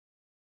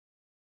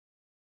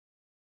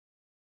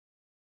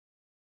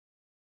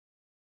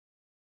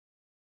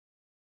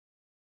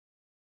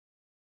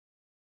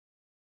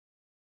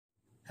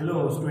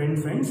Hello student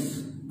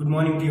friends, good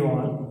morning to you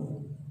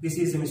all. This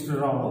is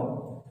Mr.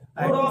 Rao.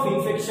 Mode of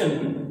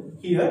infection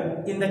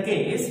here in the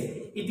case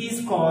it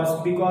is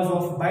caused because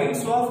of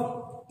bites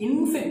of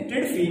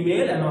infected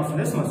female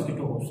Anopheles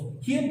mosquitoes.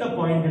 Here the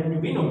point that to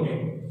be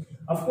noted.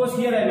 Of course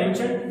here I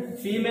mentioned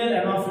female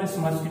Anopheles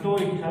mosquito,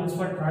 it helps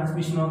for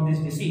transmission of this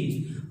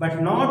disease,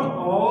 but not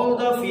all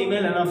the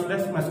female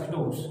Anopheles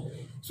mosquitoes.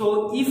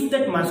 So if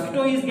that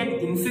mosquito is get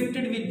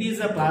infected with this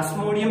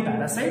Plasmodium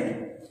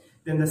parasite,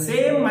 then the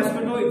same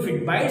mosquito, if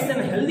it bites a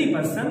healthy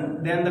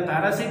person, then the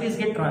parasite is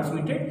get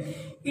transmitted.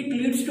 It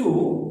leads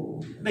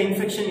to the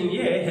infection in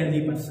a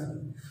healthy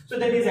person. So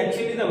that is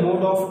actually the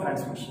mode of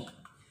transmission.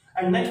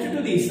 And next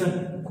to this,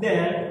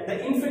 there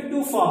the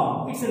infective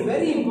form. It's a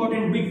very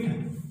important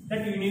bit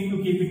that you need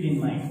to keep it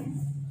in mind.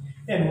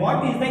 Then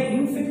what is the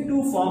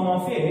infective form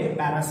of a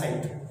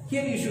parasite?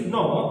 Here you should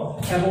know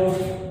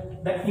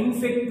about the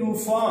infective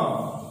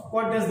form.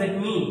 What does that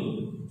mean?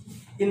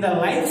 In the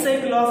life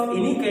cycle of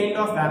any kind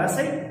of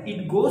parasite,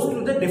 it goes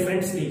through the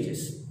different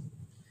stages.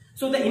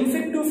 So the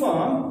infective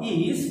form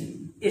is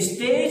a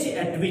stage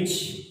at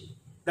which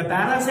the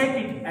parasite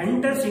it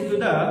enters into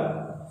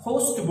the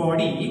host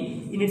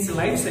body in its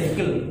life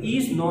cycle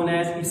is known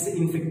as its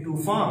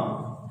infective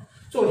form.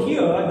 So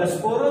here the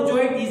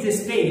sporozoite is a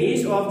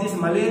stage of this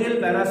malarial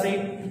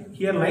parasite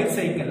here life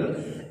cycle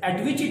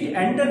at which it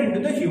enters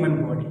into the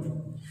human body.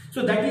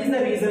 So that is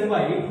the reason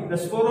why the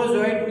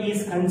sporozoite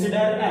is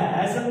considered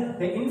as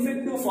the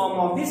infective form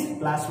of this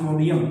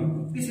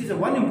Plasmodium. This is a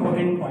one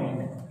important point,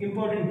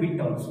 important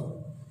bit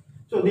also.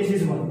 So this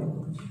is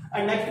one.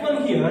 And next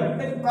one here,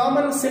 the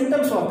common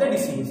symptoms of the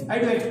disease. I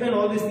do explain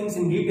all these things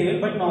in detail,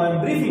 but now I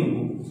am briefing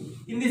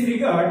you. In this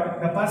regard,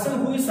 the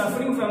person who is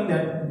suffering from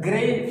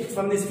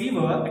this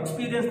fever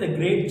experience the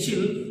great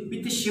chill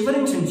with a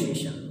shivering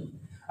sensation,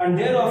 and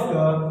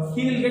thereafter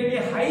he will get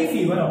a high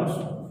fever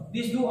also.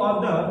 These two are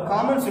the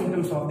common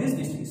symptoms of this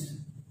disease.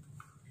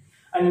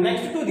 And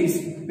next to this,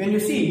 when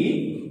you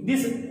see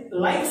this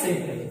life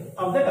cycle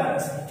of the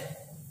parasite,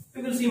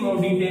 we will see more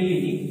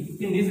detailedly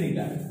in this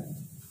regard.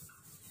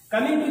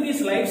 Coming to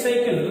this life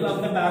cycle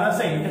of the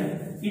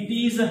parasite, it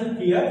is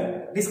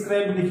here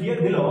described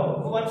here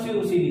below. Once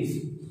you see this,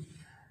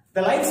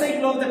 the life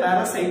cycle of the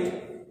parasite,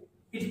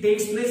 it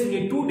takes place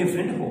in two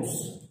different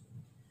hosts.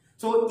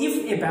 So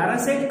if a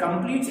parasite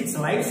completes its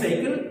life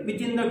cycle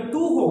within the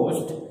two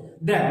hosts,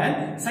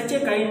 then such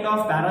a kind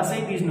of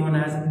parasite is known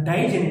as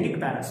digenetic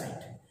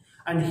parasite.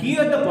 And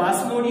here the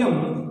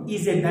Plasmodium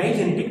is a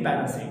digenetic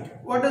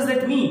parasite. What does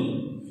that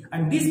mean?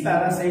 And this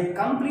parasite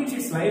completes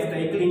its life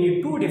cycle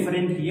in two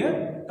different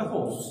here the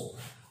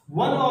hosts.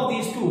 One of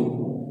these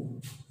two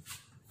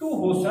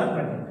hosts are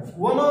present.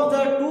 One of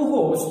the two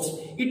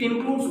hosts, it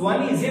includes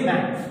one is a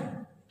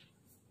man.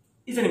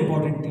 Is an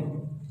important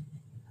thing.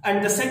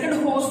 And the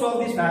second host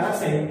of this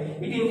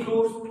parasite, it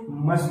includes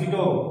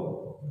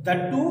mosquito.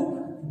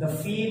 The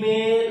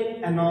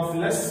female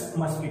Anopheles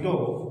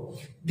mosquito.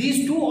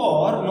 These two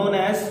are known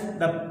as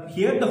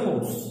the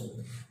hosts.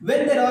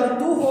 When there are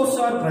two hosts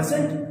are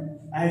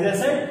present, as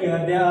I said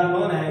here, they are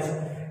known as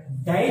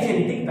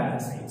digenetic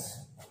parasites.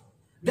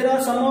 There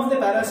are some of the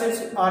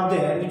parasites are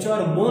there which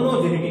are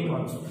monogenetic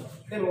also.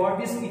 Then what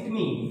does it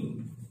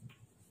mean?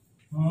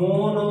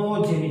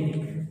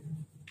 Monogenetic.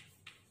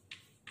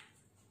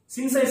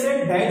 Since I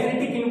said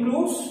digenetic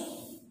includes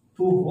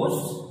two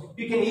hosts,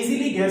 you can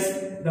easily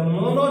guess the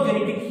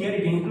monogenetic here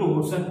it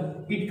includes,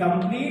 it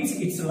completes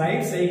its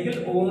life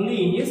cycle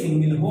only in a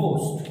single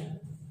host.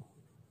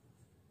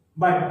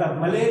 But the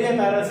malaria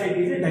parasite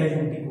is a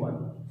digenetic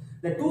one.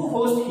 The two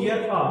hosts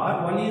here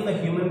are, one is the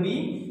human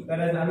being,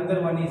 whereas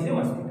another one is a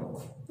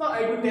mosquito. Now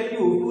I will tell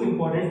you two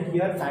important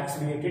here facts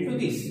related to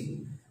this.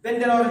 When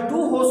there are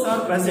two hosts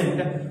are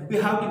present, we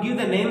have to give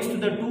the names to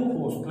the two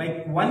hosts.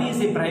 Like one is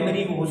a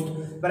primary host,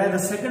 whereas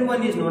the second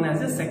one is known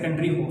as a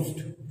secondary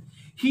host.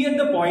 Here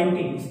the point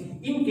is,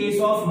 in case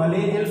of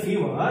malarial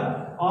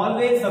fever,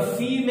 always the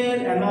female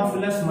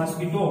Anopheles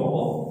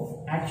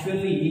mosquito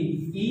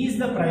actually is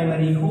the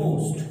primary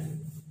host.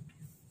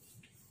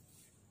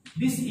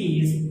 This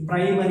is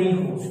primary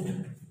host.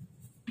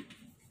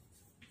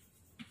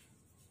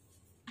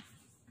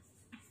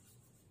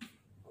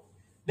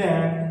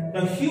 Then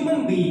the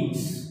human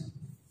beings,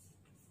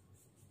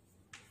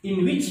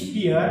 in which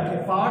here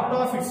a part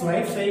of its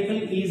life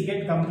cycle is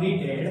get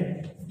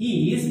completed,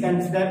 is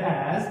considered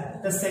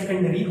as the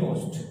secondary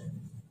host.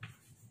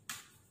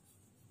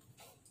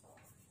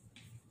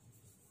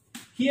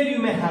 Here you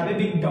may have a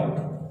big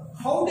doubt.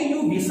 How do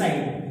you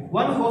decide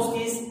one host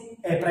is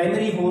a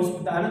primary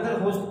host, the another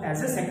host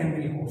as a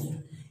secondary host?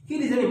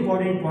 Here is an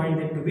important point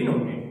that to be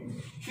noted.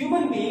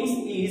 Human beings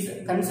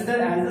is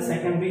considered as the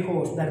secondary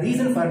host. The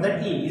reason for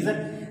that is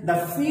the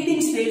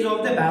feeding stage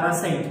of the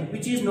parasite,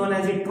 which is known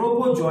as a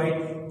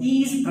trophozoite,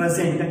 is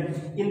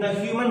present in the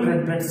human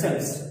red blood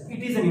cells.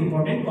 It is an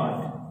important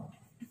part.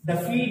 The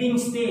feeding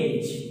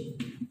stage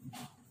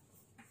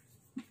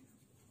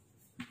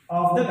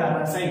of the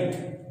parasite,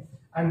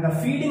 and the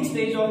feeding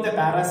stage of the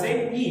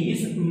parasite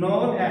is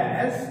known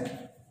as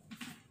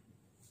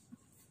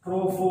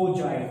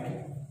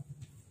trophozoite.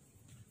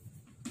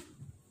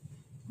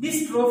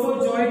 This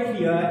trophozoite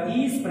here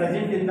is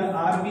present in the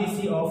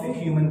RBC of a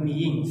human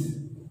beings,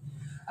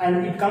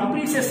 and it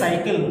completes a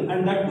cycle,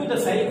 and that too the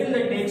cycle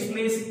that takes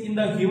place in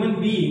the human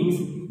beings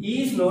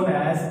is known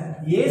as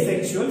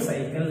asexual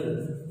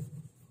cycle.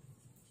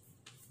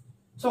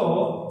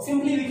 So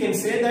simply we can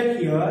say that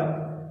here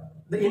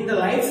in the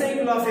life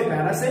cycle of a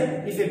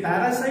parasite, if a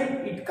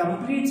parasite, it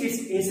completes its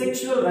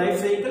asexual life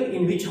cycle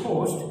in which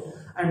host,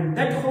 and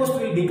that host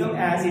will become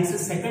as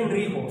its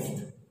secondary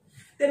host.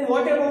 Then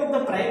what about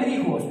the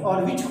primary host,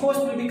 or which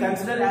host will be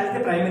considered as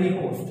the primary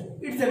host?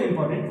 It's an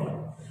important point.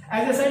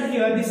 As I said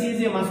here, this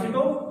is a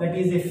mosquito, that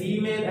is a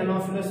female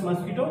Anopheles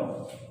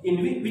mosquito,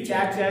 in which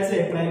acts as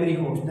a primary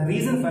host. The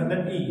reason for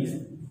that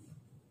is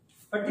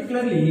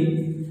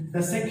particularly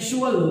the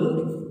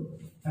sexual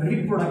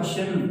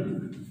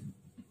reproduction.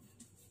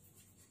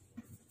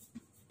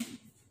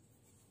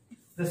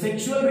 The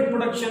sexual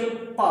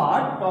reproduction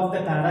part of the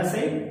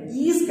parasite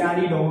is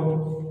carried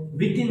out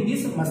within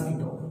this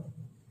mosquito.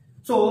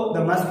 So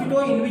the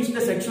mosquito in which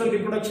the sexual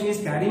reproduction is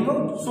carrying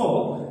out,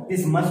 so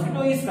this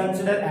mosquito is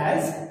considered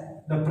as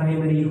the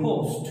primary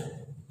host.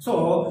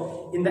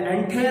 So in the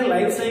entire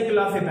life cycle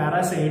of a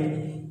parasite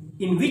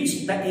in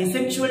which the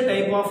asexual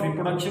type of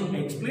reproduction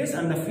takes place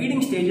and the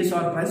feeding stages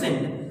are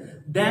present,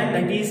 then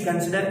that is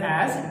considered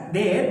as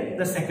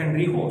the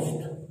secondary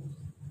host.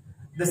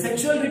 The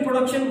sexual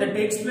reproduction that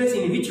takes place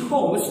in which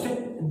host,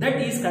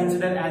 that is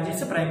considered as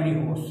its primary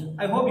host.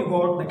 I hope you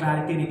got the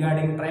clarity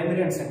regarding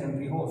primary and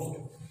secondary host.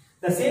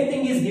 The same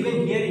thing is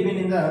given here even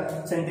in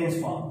the sentence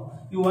form.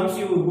 Once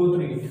you go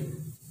through it.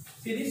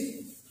 See this?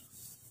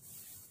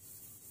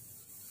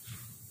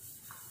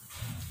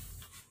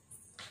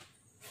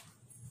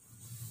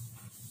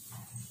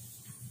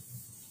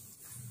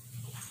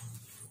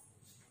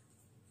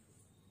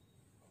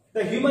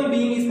 The human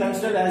being is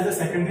considered as the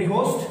secondary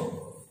host.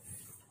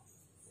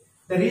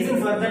 The reason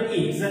for that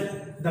is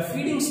the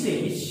feeding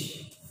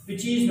stage,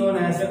 which is known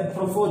as a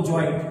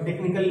trophozoite.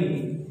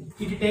 Technically,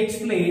 it takes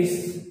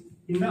place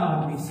in the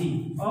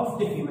RBC of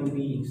the human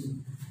beings.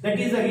 That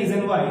is the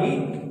reason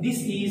why this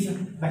is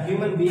the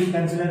human being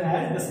considered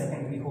as the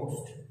secondary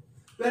host.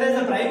 Whereas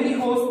the primary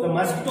host, the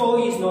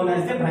mosquito, is known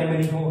as the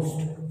primary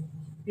host.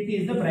 It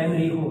is the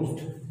primary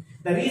host.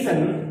 The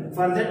reason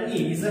for that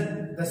is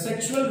the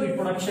sexual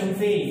reproduction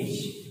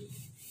phase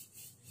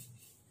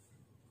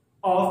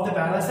of the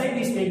parasite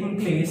is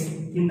taking place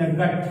in the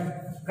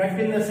gut. Gut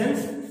in the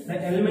sense,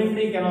 the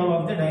alimentary canal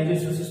of the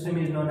digestive system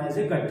is known as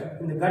a gut.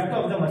 In the gut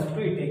of the mosquito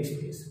it takes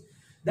place.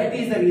 That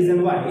is the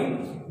reason why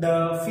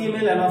the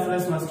female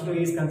Anopheles mosquito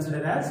is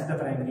considered as the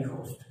primary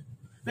host.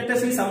 Let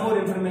us see some more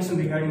information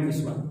regarding this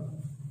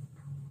one.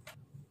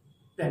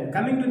 Then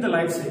coming to the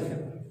life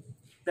cycle.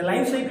 The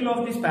life cycle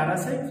of this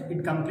parasite,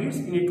 it completes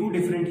in two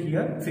different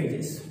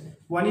phases.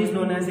 One is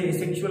known as the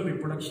asexual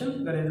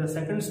reproduction, whereas the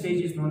second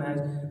stage is known as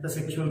the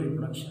sexual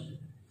reproduction.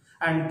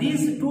 And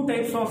these two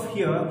types of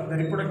the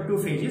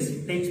reproductive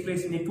phases takes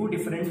place in two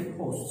different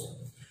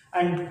hosts.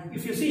 And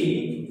if you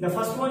see, the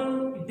first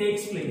one, it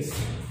takes place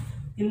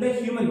in the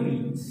human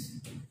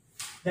beings.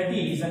 That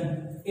is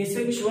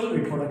asexual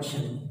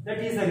reproduction. That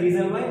is the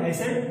reason why I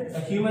said the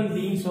human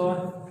beings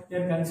they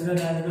are considered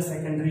as the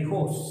secondary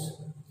hosts.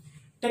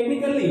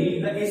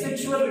 Technically, the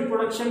asexual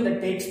reproduction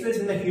that takes place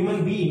in the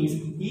human beings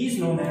is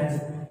known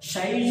as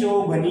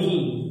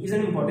schizogony, is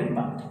an important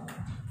part.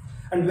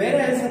 And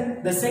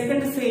whereas the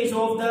second phase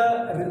of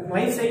the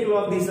life cycle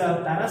of this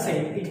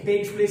parasite, it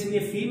takes place in a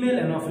female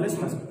Anopheles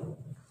mosquito.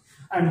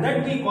 And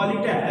that we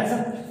call it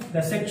as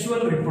the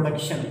sexual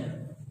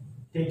reproduction.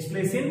 Takes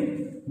place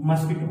in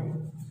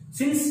mosquito.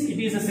 Since it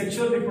is a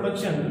sexual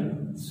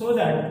reproduction, so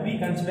that we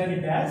consider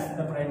it as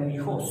the primary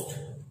host.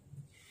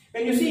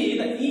 When you see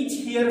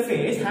each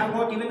phase have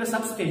got even the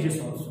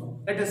substages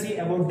also. Let us see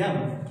about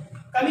them.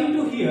 Coming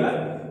to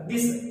here,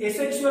 this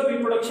asexual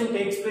reproduction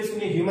takes place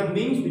in a human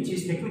beings, which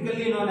is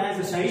technically known as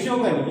the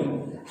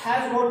schizogony,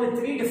 has got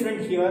three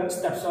different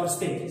steps or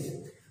stages.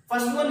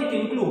 First one it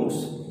includes,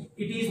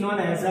 it is known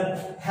as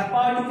a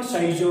hepatic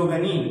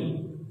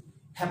schizogony.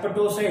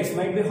 Hepatocytes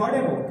might be heard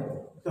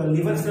about. The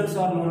liver cells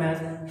are known as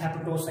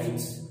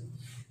hepatocytes.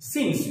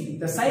 Since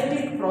the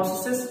cyclic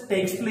processes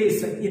takes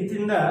place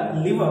in the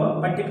liver,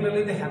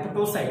 particularly the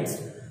hepatocytes,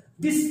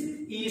 this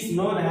is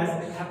known as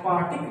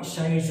hepatic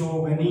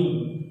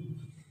schizogony.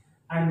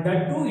 And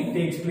that too it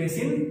takes place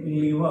in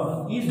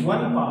liver, is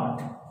one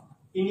part.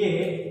 In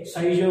a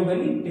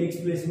schizogony takes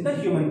place in the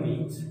human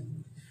beings.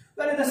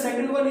 Whereas the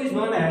second one is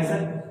known as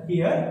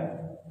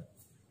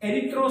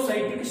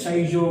erythrocytic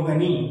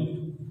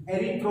schizogony.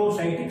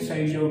 Erythrocytic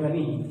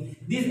schizogony.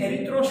 This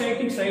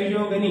erythrocytic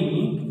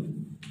schizogony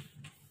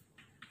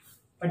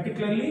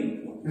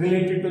particularly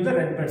related to the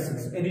red blood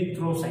cells,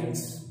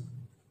 erythrocytes.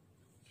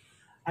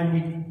 And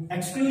it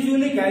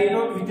exclusively carried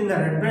out within the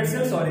red blood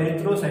cells or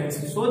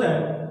erythrocytes, so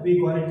that we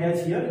call it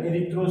as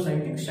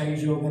erythrocytic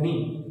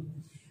schizogony.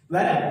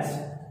 Whereas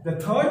the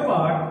third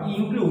part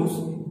includes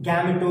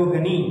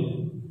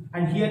gametogony.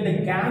 And here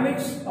the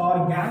gametes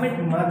or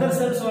gamete mother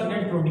cells are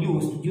get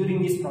produced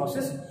during this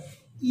process.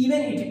 Even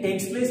it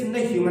takes place in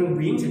the human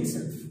beings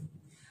itself.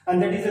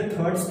 and that is the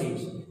third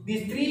stage.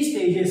 These three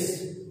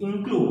stages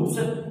includes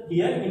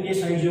here in a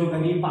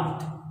schizogony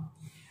part.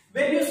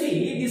 When you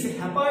see this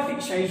hepatic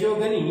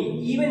schizogony,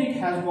 even it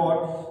has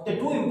got the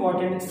two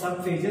important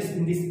subphases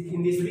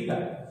in this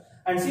regard.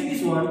 And see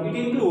this one, it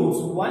includes,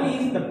 one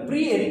is the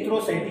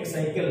pre-erythrocytic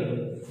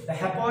cycle. The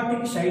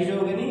hepatic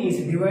schizogony is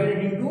divided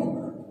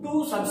into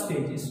two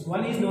substages.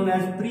 One is known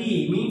as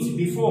pre, means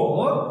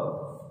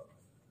before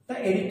the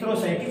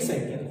erythrocytic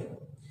cycle.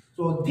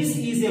 So this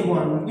is a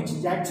one which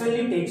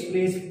actually takes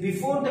place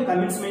before the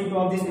commencement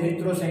of this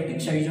erythrocytic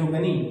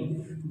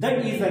schizogony.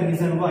 That is the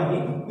reason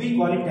why we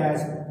call it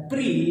as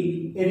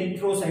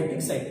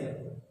pre-erythrocytic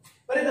cycle.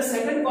 Whereas the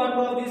second part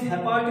of this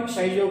hepatic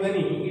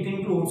schizogony, it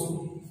includes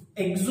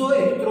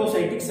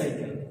exoerythrocytic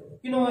cycle.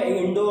 You know,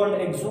 endo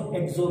and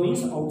exo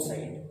means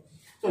outside.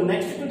 So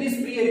next to this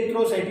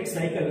pre-erythrocytic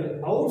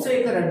cycle,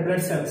 outside the red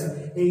blood cells,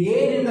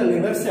 again in the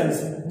liver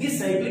cells, this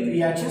cyclic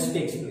reactions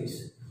takes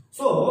place.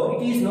 So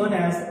it is known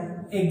as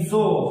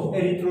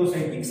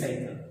exoerythrocytic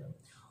cycle.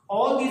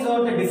 All these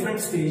are the different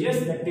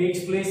stages that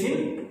takes place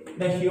in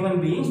the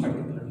human beings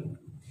particularly.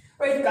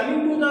 Right,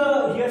 coming to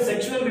the here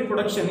sexual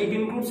reproduction, it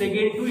includes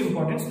again two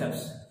important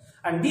steps.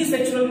 And this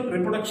sexual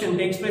reproduction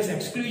takes place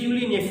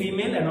exclusively in a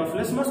female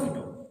Anopheles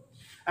mosquito.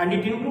 And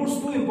it includes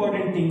two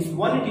important things.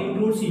 One, it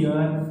includes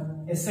here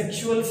a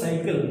sexual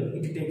cycle,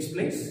 it takes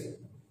place.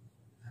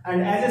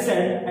 And as I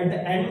said, at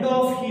the end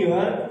of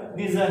here,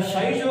 this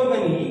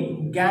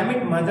schizogony,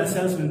 gamete mother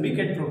cells will be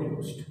get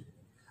produced.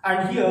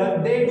 And here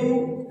they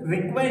do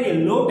require a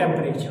low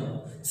temperature.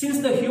 Since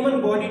the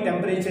human body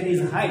temperature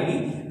is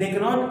high, they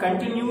cannot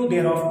continue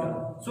thereafter.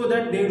 So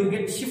that they will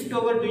get shift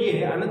over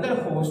to another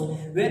host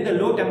where the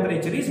low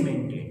temperature is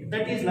maintained.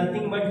 That is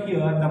nothing but here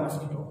the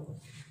mosquito.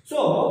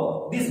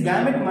 So these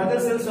gamete mother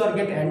cells are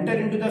get enter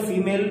into the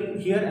female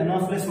here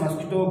Anopheles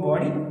mosquito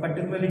body,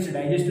 particularly its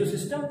digestive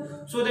system,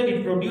 so that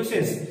it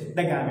produces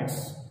the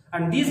gametes.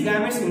 And these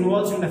gametes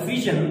involves in the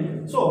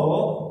fission,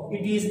 so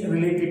it is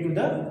related to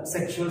the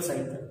sexual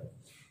cycle.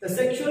 The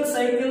sexual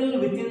cycle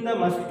within the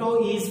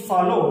mosquito is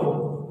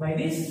followed by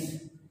this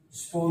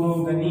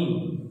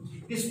sporogony.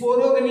 This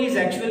sporogony is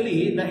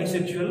actually the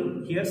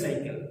asexual here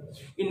cycle,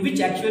 in which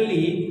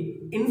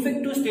actually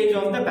infective stage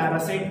of the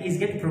parasite is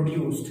get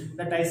produced.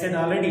 That I said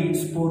already,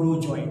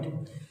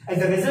 sporozoid.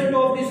 As a result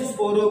of this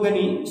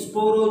sporogony,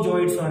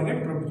 sporozoids are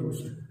get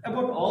produced.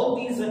 About all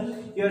these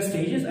here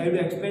stages, I will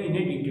explain in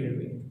a detailed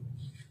way.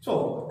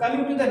 So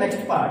coming to the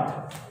next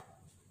part.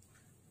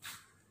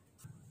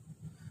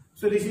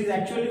 So this is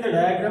actually the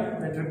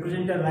diagram that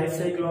represents the life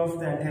cycle of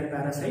the entire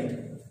parasite.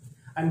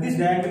 And this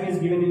diagram is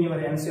given in your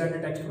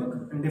NCERT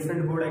textbook, and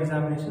different board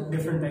examinations,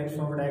 different types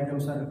of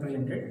diagrams are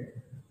represented.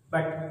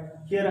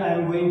 But here I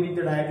am going with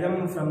the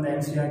diagram from the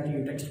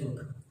NCERT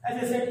textbook.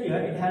 As I said here,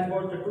 it has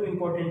got the two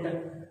important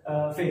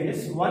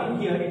phases.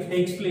 One here, it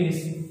takes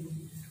place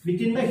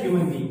within the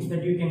human beings,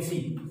 that you can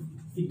see.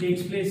 It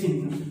takes place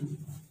in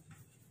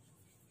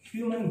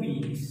human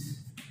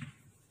beings.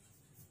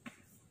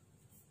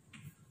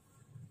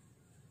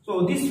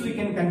 So this we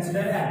can consider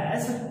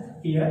as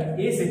here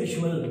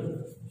asexual.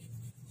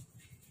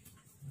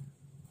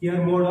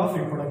 Here mode of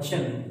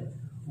reproduction.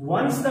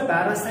 Once the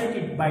parasite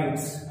it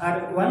bites,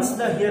 or once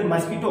the here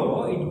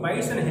mosquito it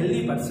bites a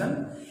healthy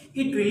person,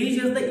 it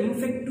releases the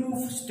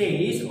infective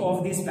stage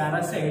of this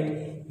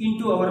parasite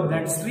into our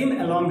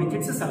bloodstream along with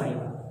its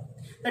saliva.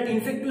 That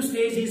infective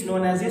stage is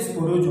known as a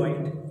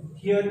sporozoid.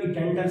 Here it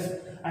enters,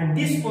 and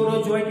this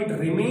sporozoid it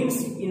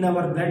remains in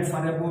our blood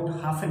for about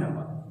half an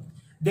hour.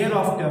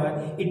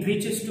 Thereafter, it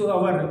reaches to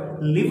our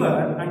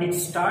liver and it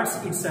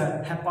starts its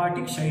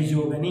hepatic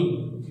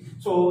schizogony.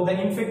 So the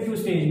infective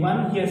stage,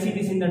 one here, see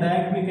this in the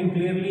diagram, you can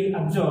clearly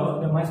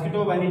observe the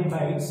mosquito when it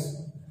bites,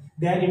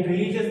 then it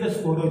releases the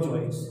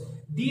sporozoids.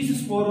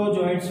 These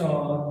sporozoids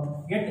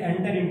get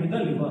enter into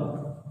the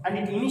liver and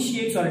it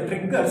initiates or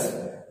triggers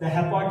the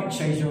hepatic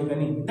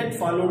schizogony. That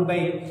followed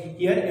by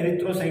here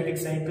erythrocytic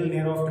cycle,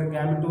 thereafter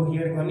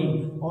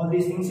gametohergony, all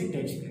these things it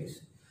takes place.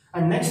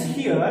 And next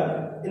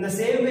here, in the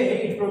same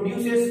way, it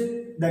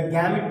produces the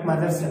gamete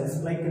mother cells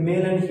like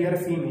male and here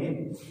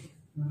female.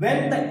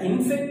 When the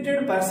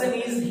infected person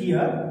is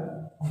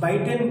here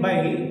bitten by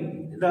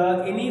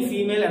any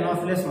female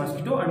Anopheles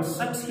mosquito and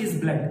sucks his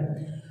blood,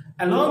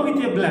 along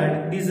with your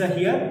blood, these are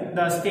here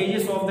the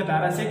stages of the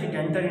parasite, it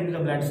enter into the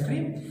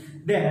bloodstream.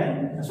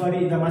 Then,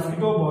 sorry, the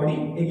mosquito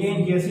body,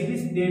 again here see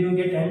this, they do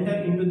get enter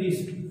into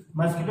this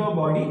mosquito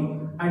body,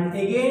 and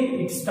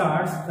again it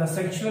starts the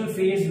sexual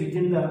phase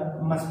within the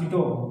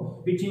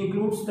mosquito, which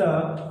includes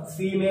the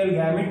female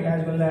gamete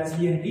as well as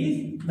here it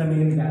is the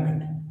male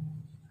gamete.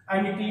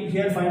 And it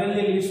here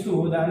finally leads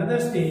to the another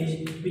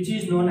stage which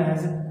is known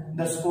as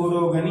the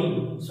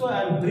sporogony. So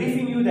I am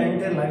briefing you the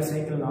entire life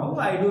cycle now.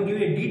 I do give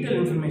a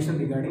detailed information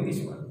regarding this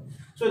one.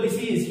 So this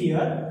is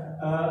here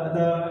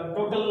the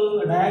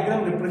total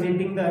diagram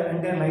representing the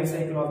entire life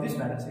cycle of this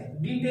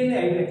parasite. Detailedly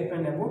I will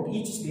explain about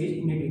each stage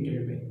in a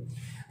detailed way.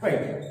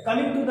 Right.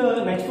 Coming to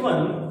the next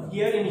one,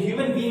 here in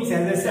human beings,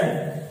 as I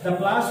said, the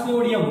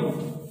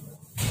Plasmodium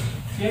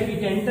here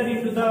it enter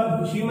into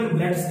the human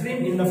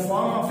bloodstream in the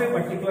form of a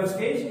particular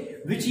stage,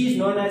 which is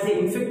known as the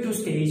infective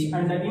stage,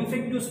 and the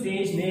infective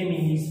stage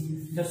name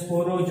is the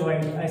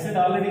sporozoite. I said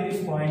already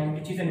this point,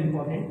 which is an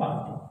important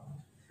part.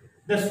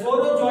 The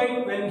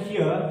sporozoite, when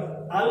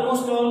here,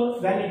 almost all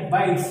when it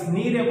bites,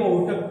 near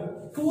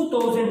about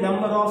 2000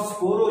 number of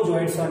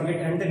sporozoites are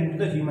get enter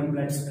into the human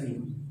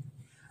bloodstream.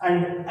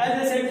 And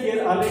as I said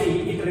here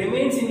already, it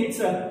remains in its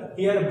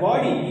here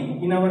body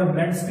in our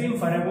bloodstream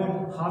for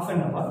about half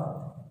an hour.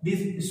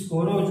 These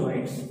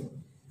sporozoites,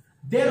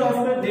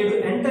 thereafter they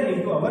will enter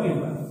into our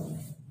liver.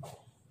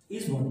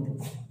 Is one thing.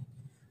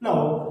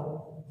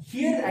 Now,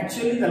 here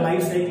actually the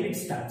life cycle it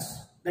starts.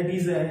 That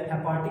is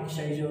hepatic,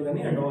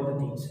 schizophrenia and all the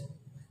things.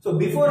 So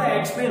before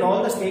I explain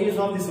all the stages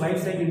of this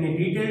life cycle in a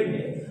detailed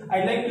way,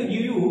 I'd like to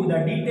give you the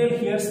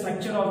detailed here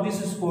structure of this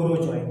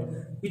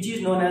sporozoite, which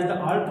is known as the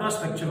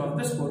ultrastructure of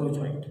the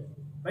sporozoite.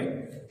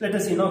 Right? Let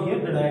us see now here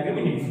the diagram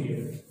in detail.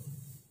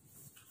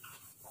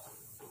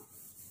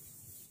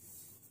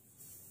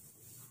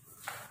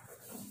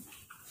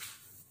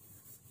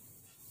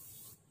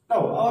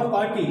 Now our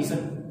part is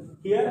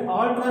here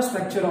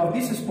ultrastructure of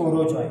this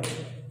sporozoite,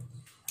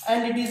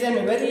 and it is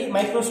a very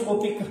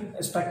microscopic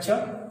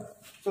structure.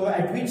 So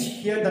at which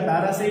here the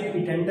parasite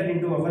it enter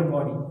into our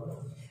body.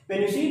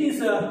 When you see this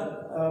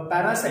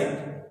parasite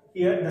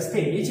here, the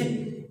stage,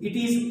 it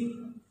is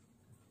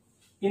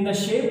in the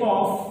shape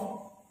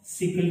of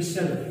sickle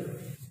cell.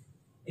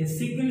 A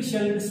sickle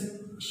cell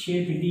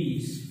shape it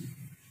is.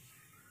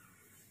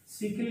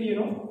 Sickle, you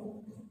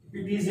know,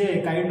 it is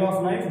a kind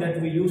of knife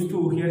that we use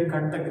to here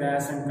cut the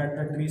grass and cut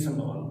the trees and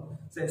all.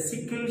 So a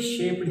sickle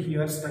shaped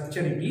here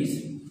structure it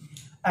is,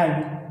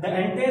 and the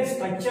entire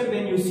structure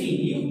when you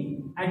see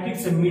at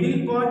its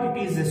middle part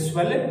it is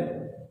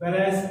swollen,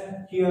 whereas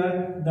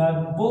here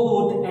the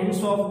both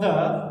ends of the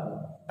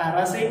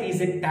parasite is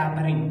a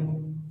tapering.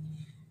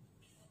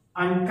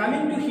 And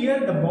coming to here,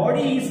 the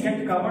body is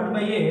get covered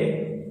by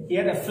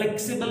a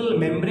flexible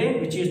membrane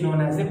which is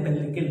known as a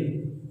pellicle.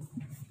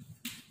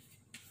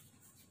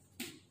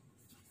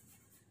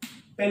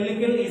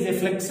 Pellicle is a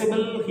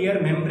flexible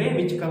here membrane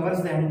which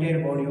covers the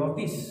entire body of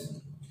this.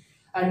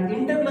 And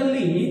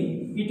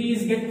internally it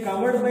is get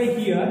covered by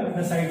here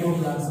the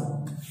cytoplasm.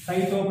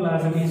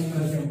 Cytoplasm is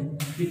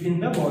present within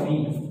the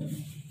body.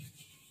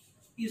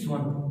 Is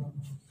one.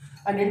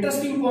 An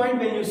interesting point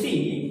when you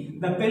see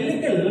the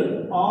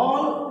pellicle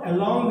all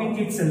along with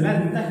its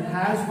length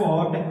has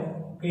got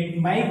a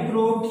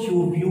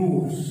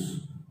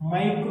microtubules.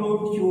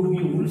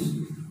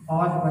 Microtubules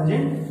are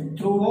present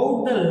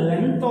throughout the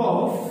length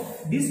of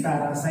this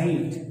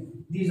parasite.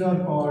 These are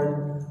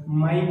called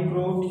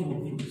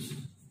microtubules.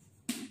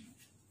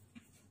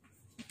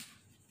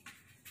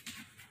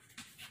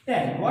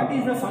 Then, what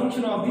is the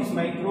function of these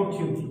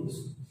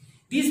microtubules?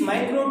 These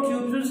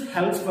microtubules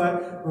helps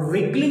for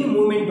wriggling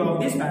movement of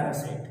this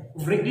parasite.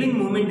 Wriggling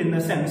movement in the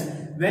sense,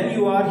 when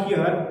you are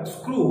here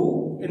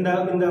screw in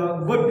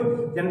the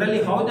wood,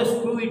 generally how the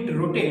screw it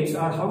rotates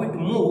or how it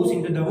moves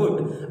into the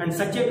wood, and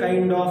such a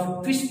kind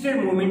of twisted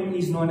movement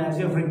is known as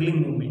a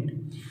wriggling movement.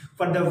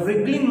 For the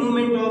wriggling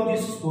movement of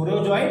this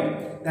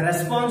sporozoite, the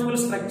responsible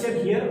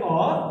structure here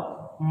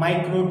are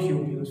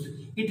microtubules.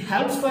 It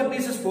helps for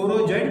this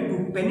sporozoite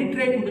to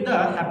penetrate into the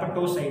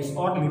hepatocytes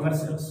or liver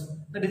cells.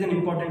 That is an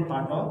important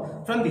part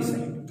of from this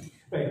side.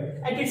 Right.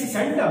 At its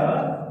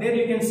center, there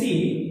you can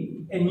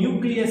see a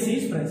nucleus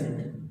is present.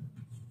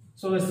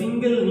 So a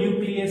single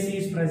nucleus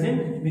is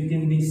present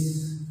within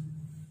this,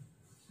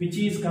 which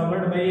is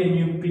covered by a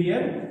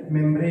nuclear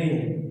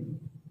membrane.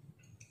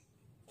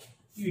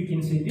 You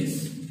can see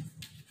this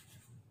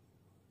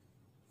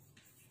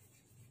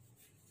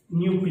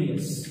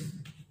nucleus.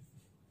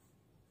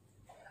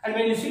 And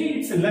when you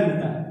see its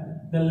length,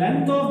 the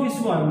length of this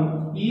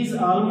one is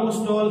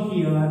almost all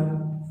here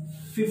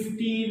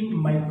 15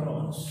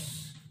 microns.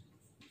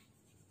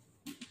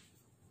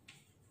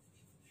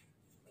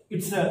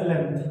 Its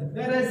length.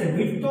 Whereas the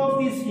width of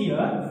this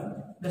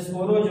here, the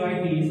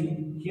sporozoite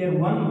is here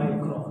 1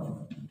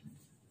 micron.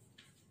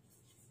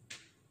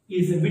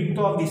 Is the width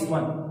of this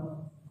one.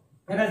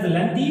 Whereas the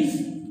length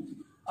is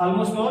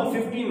almost all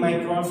 15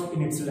 microns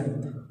in its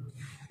length.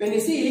 When you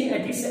see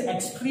at its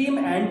extreme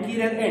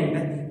anterior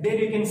end, there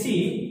you can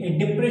see a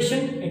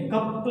depression, a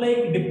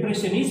cup-like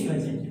depression is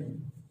present.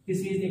 This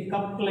is a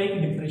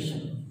cup-like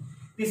depression.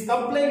 This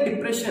cup-like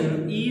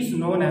depression is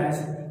known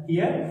as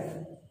here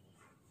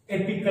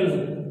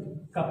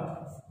apical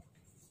cup.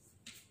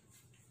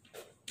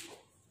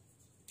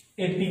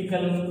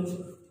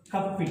 Apical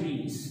cup it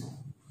is.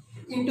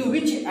 Into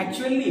which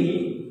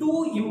actually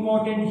two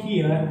important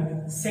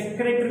here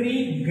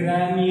secretory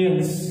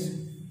granules.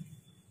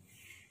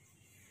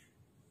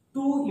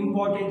 Two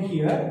important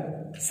here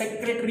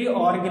secretory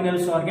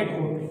organelles are get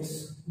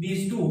opens.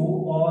 These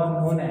two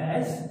are known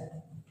as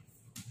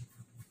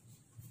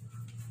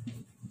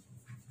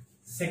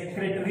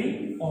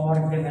secretory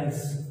organelles.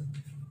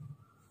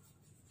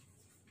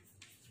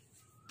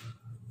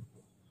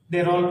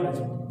 They are all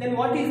present. Then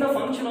what is the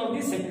function of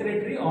these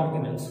secretory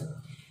organelles?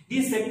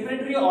 These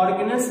secretory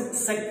organelles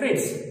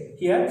secretes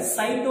here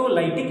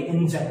cytolytic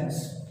enzymes.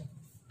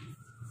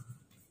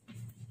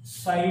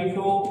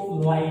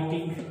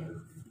 Cytolytic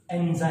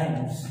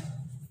enzymes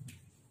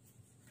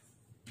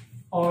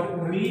are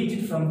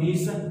released from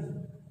these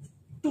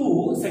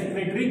two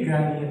secretory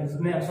granules,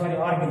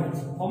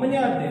 organelles. How many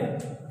are there?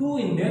 Two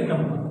in their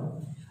number.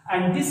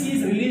 And this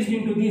is released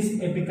into this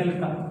apical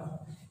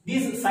cup.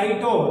 This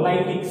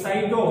cytolytic,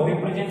 cyto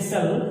represents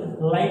cell,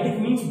 lytic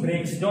means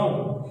breaks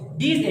down.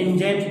 These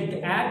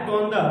enzymes act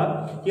on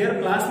the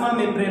plasma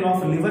membrane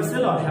of liver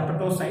cell or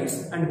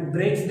hepatocytes and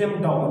breaks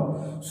them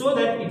down so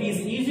that it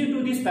is easy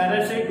to this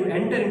parasite to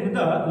enter into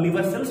the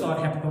liver cells or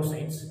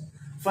hepatocytes.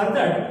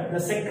 Further, the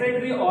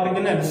secretory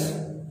organelles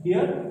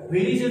here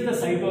releases the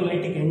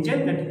cytolytic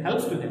enzyme that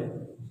helps to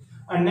them.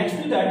 And next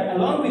to that,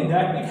 along with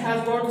that, it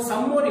has got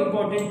some more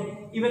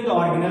important, even the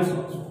organelles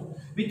also.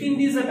 Within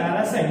this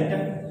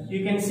parasite,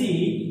 you can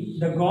see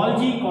the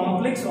Golgi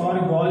complex or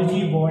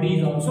Golgi body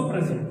is also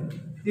present.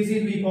 This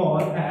is we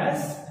call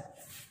as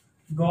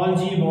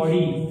Golgi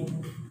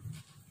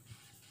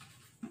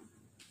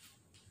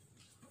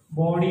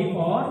body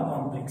or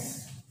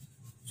complex.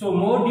 So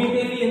more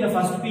detailedly in the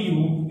first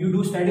PU, you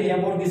do study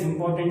about this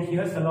important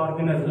here cell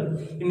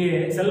organelle in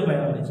a cell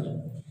biology.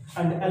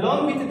 And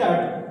along with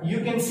that,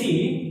 you can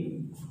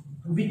see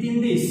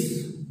within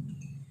this,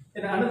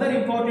 then another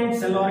important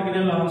cell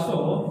organelle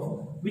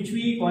also, which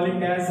we call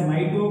it as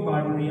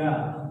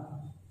mitochondria.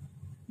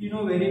 You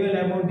know very well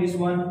about this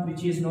one,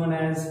 which is known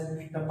as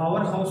the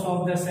powerhouse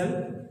of the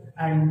cell,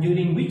 and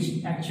in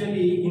which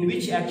actually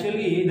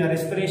the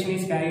respiration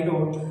is carried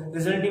out,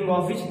 resulting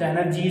of which the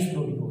energy is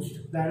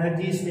produced. The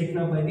energy is taken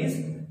up by this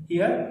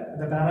here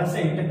the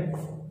parasite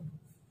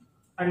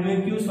and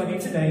make use for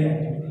its daily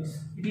activities.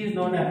 It is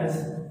known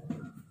as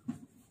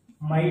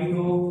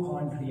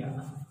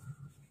mitochondria.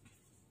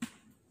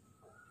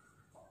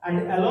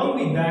 And along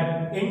with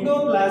that,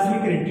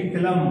 endoplasmic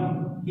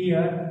reticulum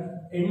here.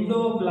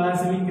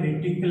 Endoplasmic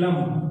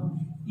reticulum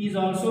is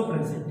also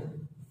present.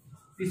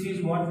 This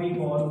is what we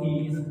call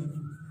is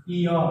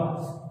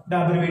ERs, the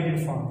abbreviated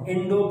form.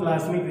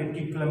 Endoplasmic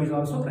reticulum is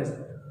also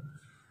present.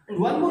 And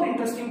one more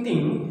interesting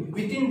thing,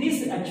 within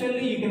this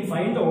actually you can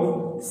find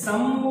out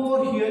some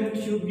more here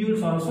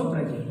tubules also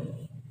present.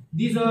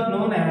 These are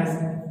known as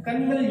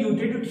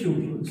convoluted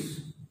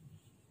tubules.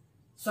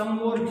 Some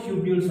more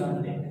tubules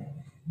are there.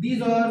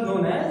 These are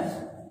known as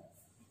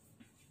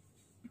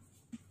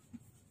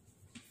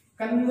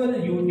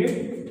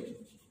convoluted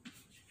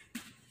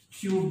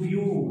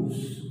tubules,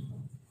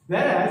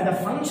 whereas the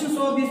functions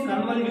of these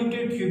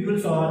convoluted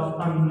tubules are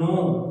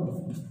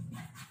unknown.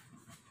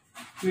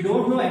 We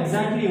don't know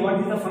exactly what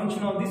is the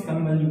function of this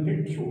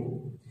convoluted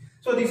tube.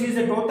 So this is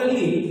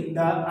totally the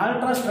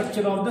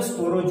ultrastructure of the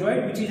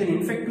sporozoid, which is an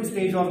infective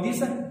stage of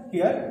this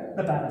here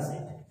the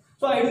parasite.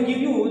 So I will give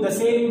you the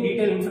same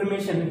detailed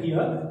information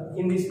here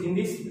in this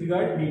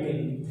regard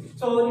detail.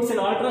 So it's an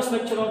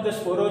ultrastructure of the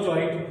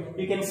sporozoid.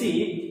 You can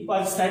see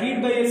was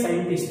studied by a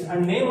scientist,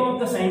 and name of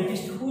the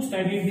scientist who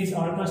studied this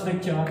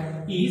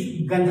ultrastructure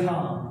is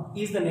Gandham,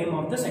 is the name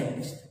of the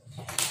scientist.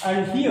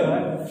 And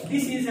here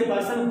this is a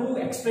person who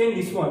explained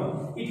this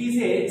one. It is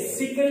a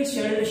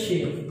sickle-shelled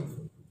shape.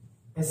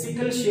 A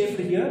sickle shape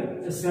here,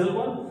 the cell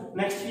one.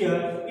 Next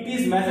here, it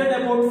is measured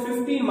about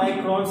 15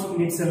 microns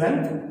in its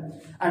length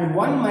and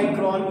 1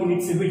 micron in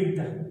its width.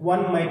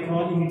 1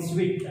 micron in its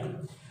width.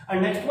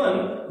 And next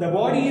one, the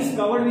body is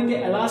covered with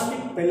an elastic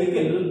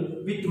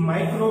pellicle with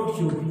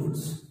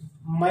microtubules.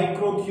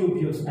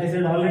 Microtubules, I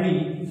said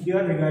already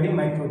here regarding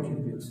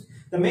microtubules.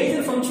 The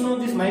major function of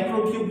this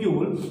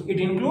microtubule, it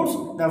includes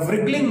the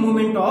wriggling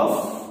movement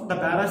of the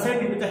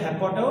parasite into the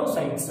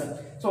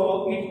hepatocytes.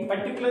 So it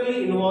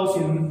particularly involves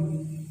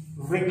in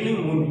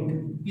wriggling movement.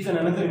 Is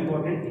another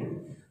important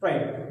thing.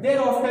 Right.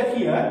 Thereafter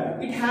here,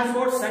 it has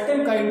got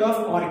certain kind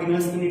of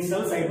organelles in its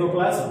cell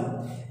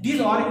cytoplasm. These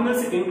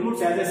organelles it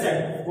includes, as I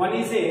said, one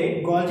is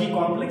a Golgi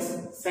complex,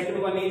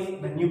 second one is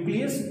the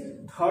nucleus,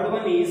 third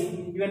one is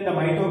even the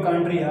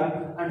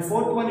mitochondria, and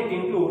fourth one it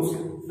includes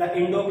the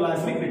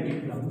endoplasmic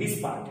reticulum,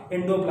 this part,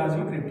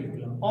 endoplasmic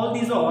reticulum. All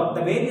these are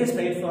the various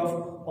types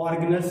of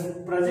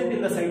organelles present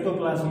in the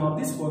cytoplasm of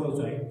this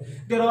sporozoid.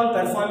 They are all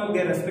performing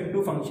their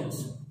respective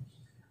functions.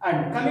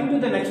 And coming to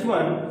the next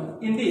one,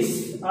 in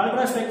this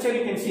ultrastructure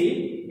you can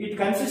see it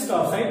consists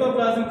of,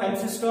 cytoplasm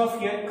consists of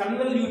here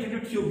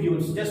convoluted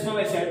tubules. Just now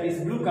I said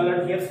these blue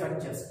colored here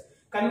structures.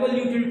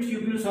 Convoluted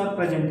tubules are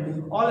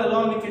present all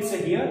along with its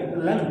here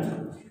length.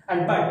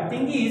 And but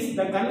thing is,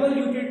 the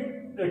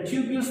convoluted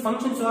tubules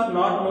functions are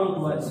not known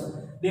to us.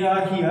 They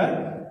are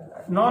here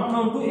not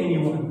known to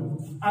anyone,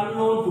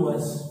 unknown to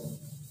us.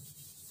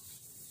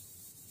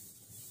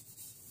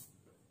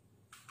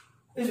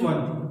 Is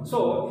one thing.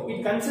 So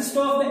it consists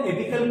of the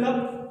apical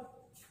cup.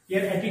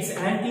 Here at its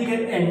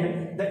anterior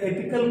end, the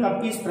apical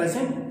cup is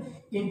present,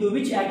 into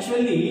which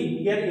actually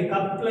here a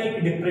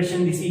cup-like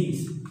depression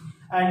disease,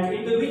 and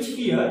into which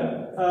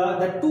here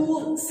the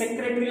two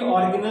secretory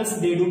organelles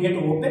they do get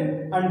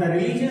open and the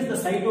releases the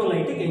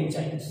cytolytic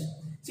enzymes.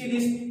 See,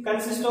 this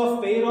consists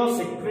of pair of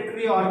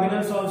secretory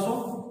organelles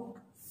also.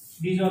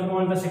 These are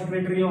called the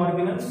secretory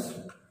organelles,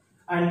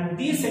 and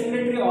these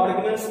secretory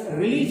organelles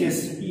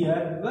releases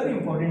here, very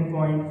important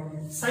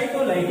point,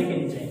 cytolytic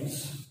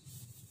enzymes.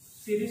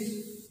 See this?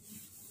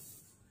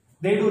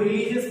 They do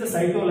releases the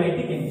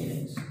cytolytic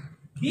enzymes.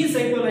 These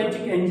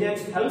cytolytic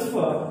enzymes helps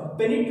for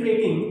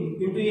penetrating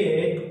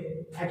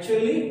into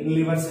actually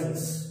liver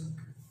cells.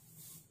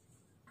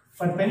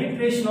 For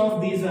penetration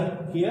of these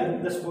here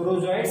the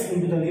sporozoites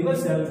into the liver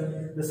cells,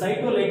 the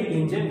cytolytic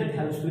enzyme that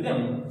helps to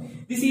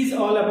them. This is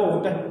all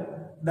about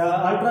the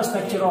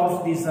ultrastructure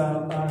of this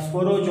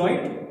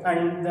sporozoite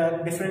and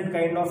the different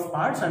kind of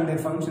parts and their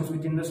functions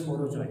within the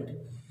sporozoite.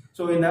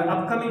 So in the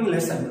upcoming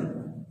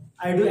lesson,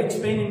 I do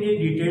explain in a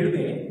detailed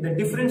way the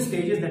different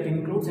stages that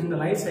includes in the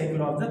life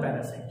cycle of the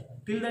parasite.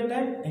 Till that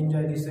time,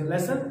 enjoy this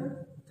lesson.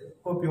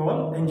 Hope you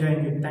all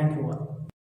enjoying it. Thank you all.